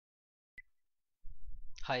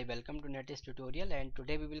Hi, welcome to Netis tutorial, and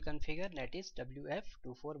today we will configure Netis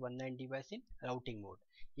WF2419 device in routing mode.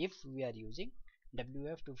 If we are using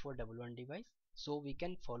WF2411 device, so we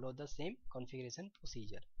can follow the same configuration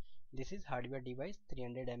procedure. This is hardware device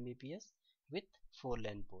 300 Mbps with 4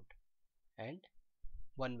 LAN port and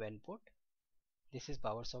 1 WAN port. This is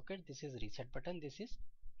power socket, this is reset button, this is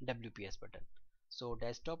WPS button. So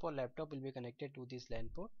desktop or laptop will be connected to this LAN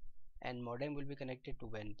port and modem will be connected to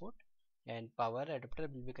WAN port, and power adapter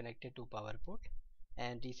will be connected to power port,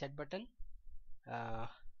 and reset button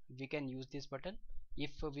we can use this button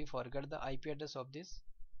if we forget the IP address of this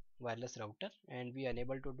wireless router and we are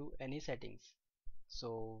unable to do any settings.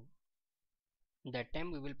 So that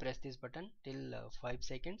time we will press this button till 5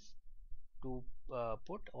 seconds to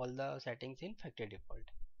put all the settings in factory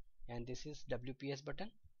default. And this is WPS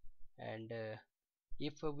button, and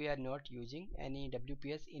if we are not using any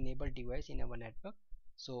WPS enabled device in our network,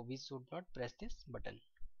 so we should not press this button.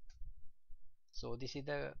 So this is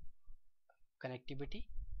the connectivity.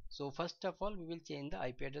 So first of all we will change the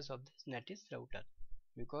IP address of this Netis router,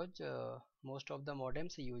 because most of the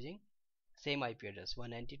modems are using same IP address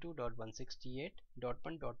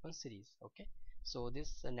 192.168.1.1 series. Okay, so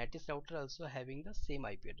this Netis router also having the same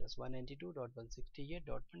IP address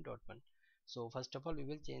 192.168.1.1. so first of all we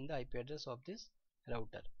will change the IP address of this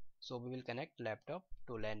router. So we will connect laptop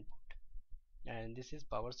to LAN port, and this is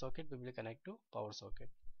power socket, we will connect to power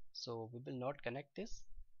socket. So we will not connect this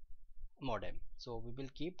modem, so we will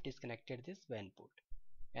keep disconnected this WAN port.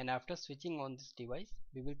 And after switching on this device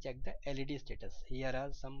we will check the LED status. Here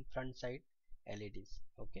are some front side LEDs.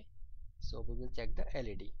 Okay, so we will check the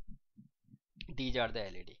LED. These are the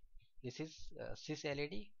LED. This is sys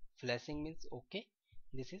LED, flashing means okay.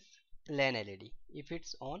 This is LAN LED, if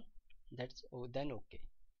it's on, that's then okay.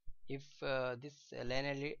 If this LAN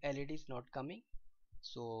LED is not coming,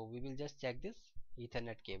 so we will just check this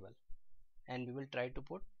Ethernet cable and we will try to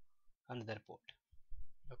put another port.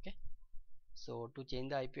 Okay, so to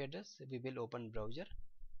change the IP address we will open browser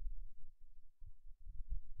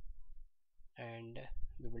and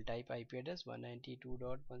we will type IP address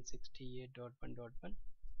 192.168.1.1,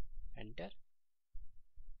 enter,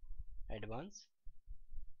 advanced,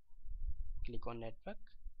 click on network,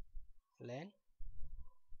 LAN.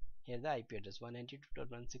 Here the IP address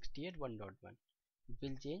 192.168.1.1. we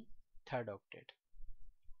will change third octet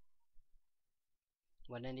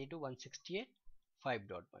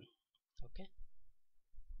 192.168.5.1. okay,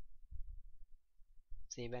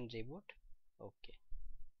 save and reboot. Okay,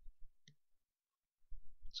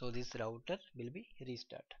 so this router will be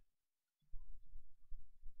restart.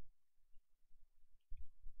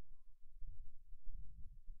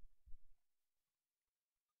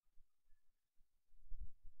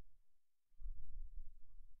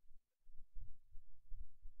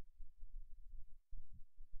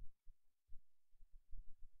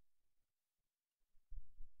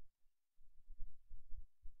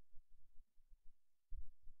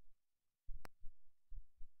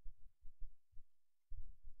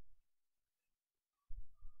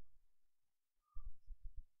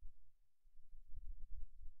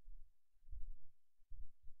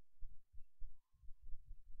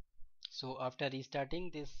 So after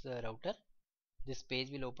restarting this router, this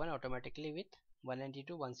page will open automatically with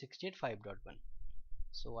 192.168.5.1.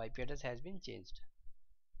 so IP address has been changed.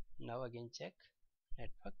 Now again check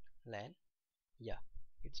network, LAN. Yeah,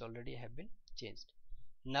 it's already have been changed.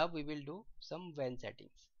 Now we will do some WAN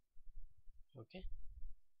settings. Okay,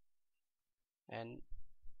 and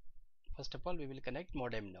first of all we will connect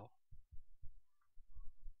modem now.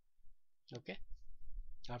 Okay,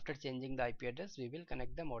 after changing the IP address we will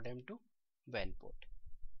connect the modem to WAN port,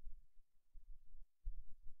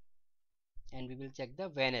 and we will check the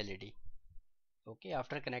WAN LED. Okay,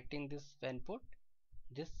 after connecting this WAN port,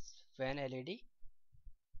 this WAN LED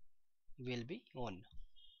will be on.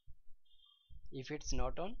 If it's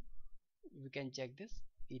not on, we can check this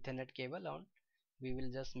Ethernet cable on. We will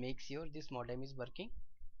just make sure this modem is working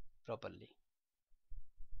properly.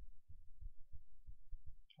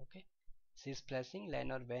 Okay, sys flashing,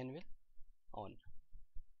 LAN or WAN will on.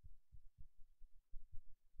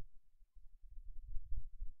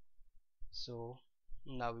 So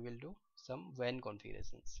now we will do some WAN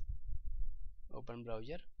configurations. Open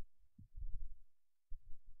browser,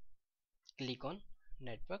 click on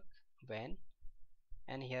network, WAN,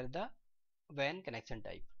 and here the WAN connection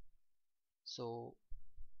type. So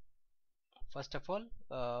first of all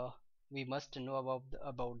we must know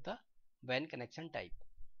about the WAN connection type.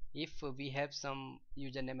 If we have some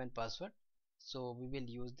username and password, so we will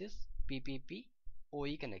use this PPP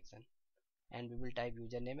OE connection, and we will type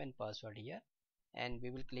username and password here and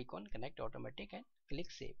we will click on connect automatic and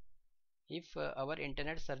click save. If our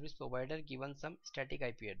internet service provider given some static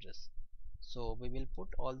IP address, so we will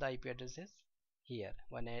put all the IP addresses here: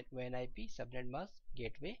 one IP, subnet mask,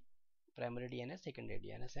 gateway, primary DNS, secondary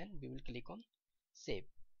DNS, and we will click on save.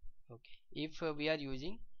 Okay, if we are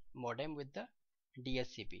using modem with the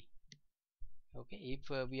DSCP, okay, if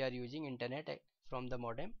we are using internet from the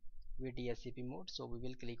modem with DSCP mode, so we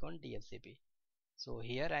will click on DSCP. So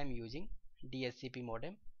here I am using DSCP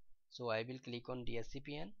modem, so I will click on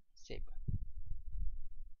DSCP and save.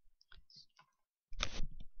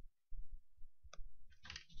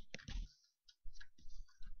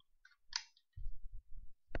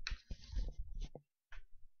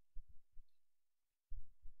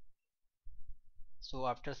 So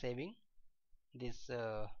after saving this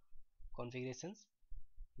configurations,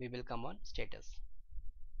 we will come on status,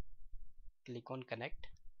 click on connect.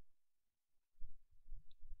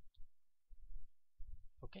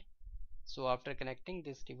 Okay, so after connecting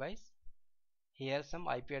this device, here some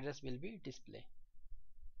IP address will be display.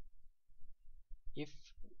 If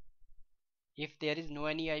there is no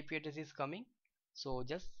any IP address is coming, so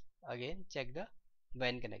just again check the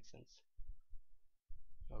WAN connections.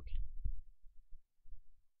 Okay,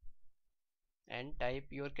 and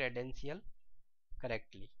type your credential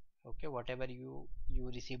correctly. Okay, whatever you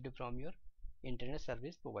received from your internet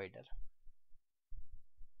service provider.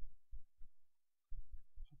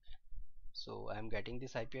 So I am getting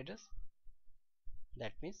this IP address,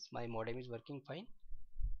 that means my modem is working fine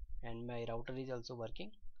and my router is also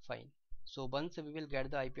working fine. So once we will get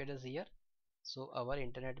the IP address here, so our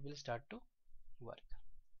internet will start to work.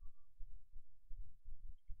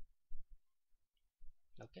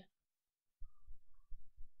 Okay,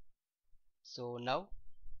 so now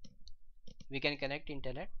we can connect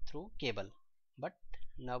internet through cable, but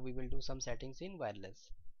now we will do some settings in wireless.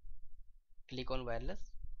 Click on wireless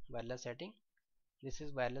setting. This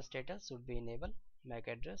is wireless status should be enabled. MAC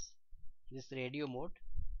address, this radio mode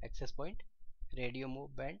access point, radio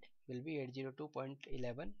mode band will be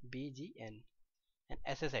 802.11 BGN, and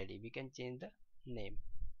SSID we can change the name,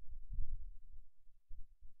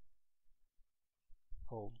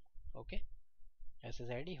 home. Okay,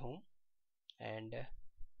 SSID home, and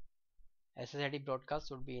SSID broadcast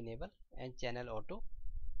should be enabled, and channel auto,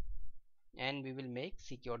 and we will make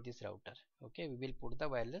secure this router. Okay, we will put the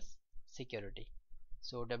wireless security.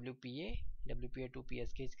 So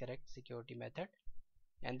WPA2PSK is correct security method,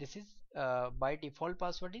 and this is by default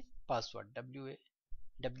password is password PASSWRD,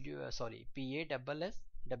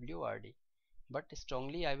 but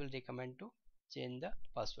strongly I will recommend to change the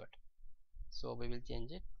password. So we will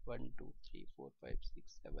change it 1 2 3 4 5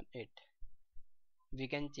 6 7 8. We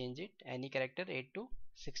can change it any character 8 to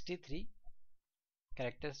 63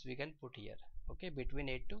 characters we can put here. Okay, between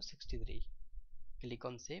 8 to 63. Click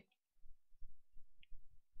on save.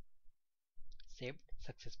 Saved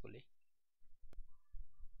successfully.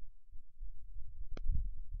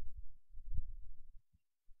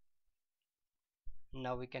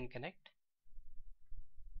 Now we can connect.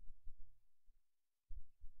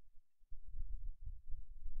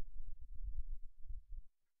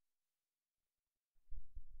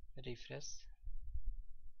 Refresh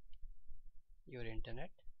your internet.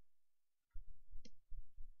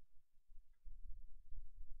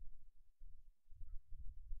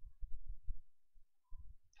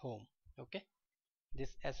 Home. Okay,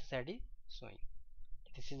 this SSID showing.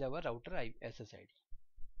 This is our router SSID.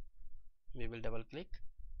 We will double click.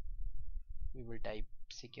 We will type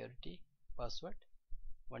security password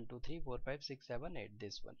 1 2 3 4 5 6 7 8,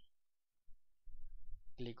 this one.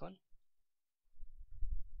 Click on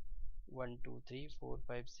 1 2 3 4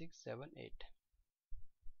 5 6 7 8.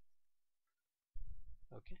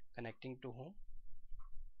 Okay, connecting to home.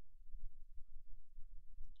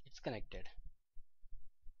 It's connected,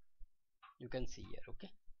 you can see here.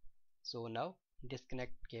 Okay, so now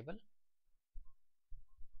disconnect cable,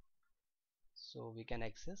 so we can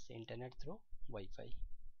access internet through Wi-Fi.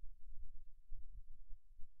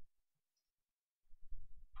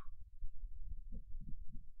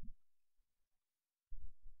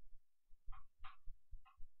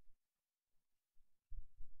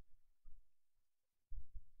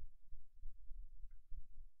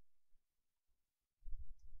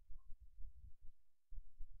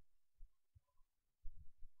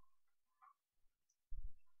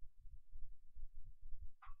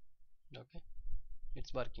 Okay,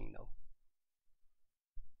 it's working now.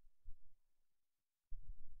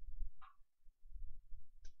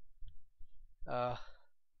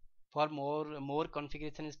 For more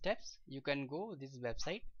configuration steps, you can go this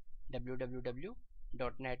website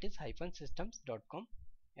www.netis-systems.com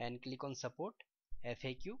and click on support.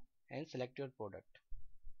 FAQ and select your product.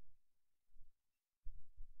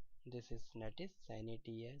 This is Netis,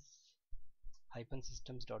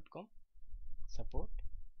 Netis-systems.com, support,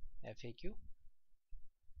 FAQ.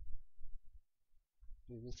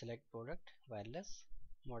 We will select product, wireless,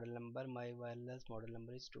 model number, my wireless model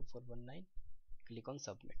number is 2419. Click on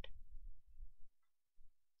submit.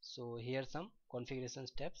 So here some configuration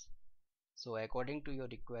steps. So according to your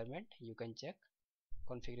requirement you can check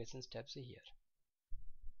configuration steps here.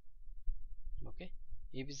 Okay,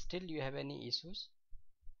 if still you have any issues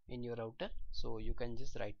in your router, so you can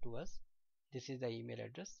just write to us. This is the email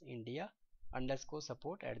address,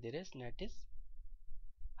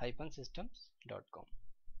 india_support@netis-systems.com.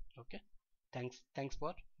 Okay, thanks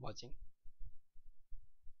for watching.